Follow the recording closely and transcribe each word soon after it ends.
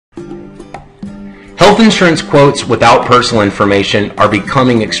Health insurance quotes without personal information are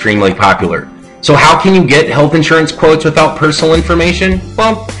becoming extremely popular. So how can you get health insurance quotes without personal information?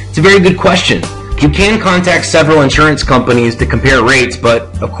 Well, it's a very good question. You can contact several insurance companies to compare rates,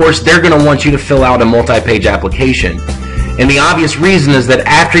 but of course they're going to want you to fill out a multi-page application. And the obvious reason is that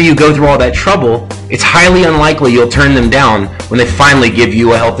after you go through all that trouble, it's highly unlikely you'll turn them down when they finally give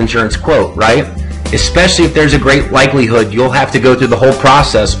you a health insurance quote, right? Especially if there's a great likelihood you'll have to go through the whole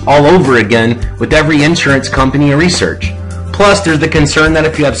process all over again with every insurance company you research. Plus, there's the concern that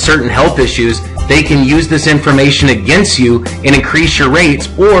if you have certain health issues, they can use this information against you and increase your rates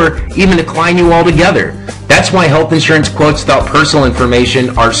or even decline you altogether. That's why health insurance quotes without personal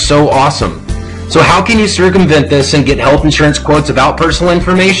information are so awesome. So how can you circumvent this and get health insurance quotes without personal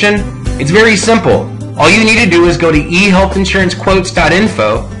information? It's very simple. All you need to do is go to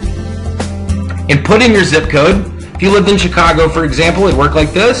ehealthinsurancequotes.info and put in your zip code. If you lived in Chicago, for example, it'd work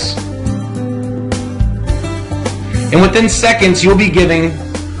like this. And within seconds, you'll be giving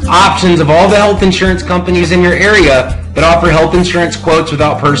options of all the health insurance companies in your area that offer health insurance quotes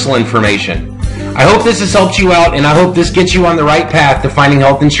without personal information. I hope this has helped you out, and I hope this gets you on the right path to finding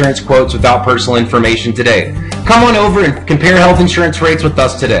health insurance quotes without personal information today. Come on over and compare health insurance rates with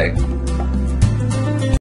us today.